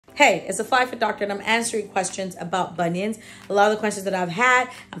Hey, it's a 5-Foot Doctor and I'm answering questions about bunions. A lot of the questions that I've had,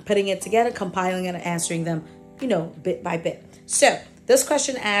 I'm putting it together, compiling it and answering them, bit by bit. So this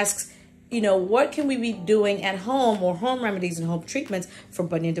question asks, what can we be doing at home or home remedies and home treatments for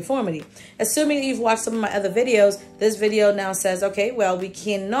bunion deformity? Assuming that you've watched some of my other videos, this video now says, okay, well, we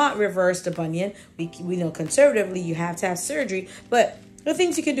cannot reverse the bunion. We know conservatively you have to have surgery, but the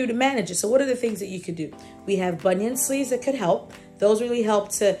things you can do to manage it. So what are the things that you could do? We have bunion sleeves that could help. Those really help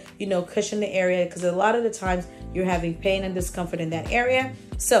to, cushion the area because a lot of the times you're having pain and discomfort in that area.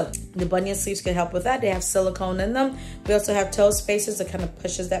 So the bunion sleeves can help with that. They have silicone in them. We also have toe spacers that kind of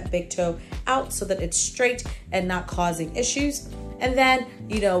pushes that big toe out so that it's straight and not causing issues. And then,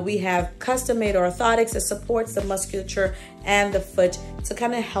 we have custom-made orthotics that supports the musculature and the foot to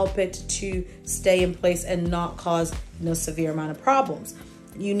kind of help it to stay in place and not cause severe amount of problems.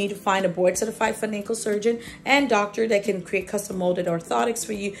 You need to find a board-certified foot and ankle surgeon and doctor that can create custom-molded orthotics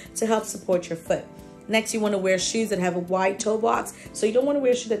for you to help support your foot. Next, you want to wear shoes that have a wide toe box. So you don't want to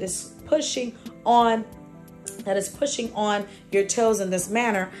wear a shoe that is pushing on your toes in this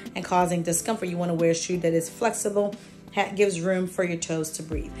manner and causing discomfort. You want to wear a shoe that is flexible, gives room for your toes to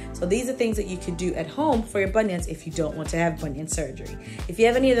breathe. So these are things that you could do at home for your bunions if you don't want to have bunion surgery. If you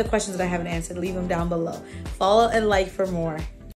have any other questions that I haven't answered, leave them down below. Follow and like for more.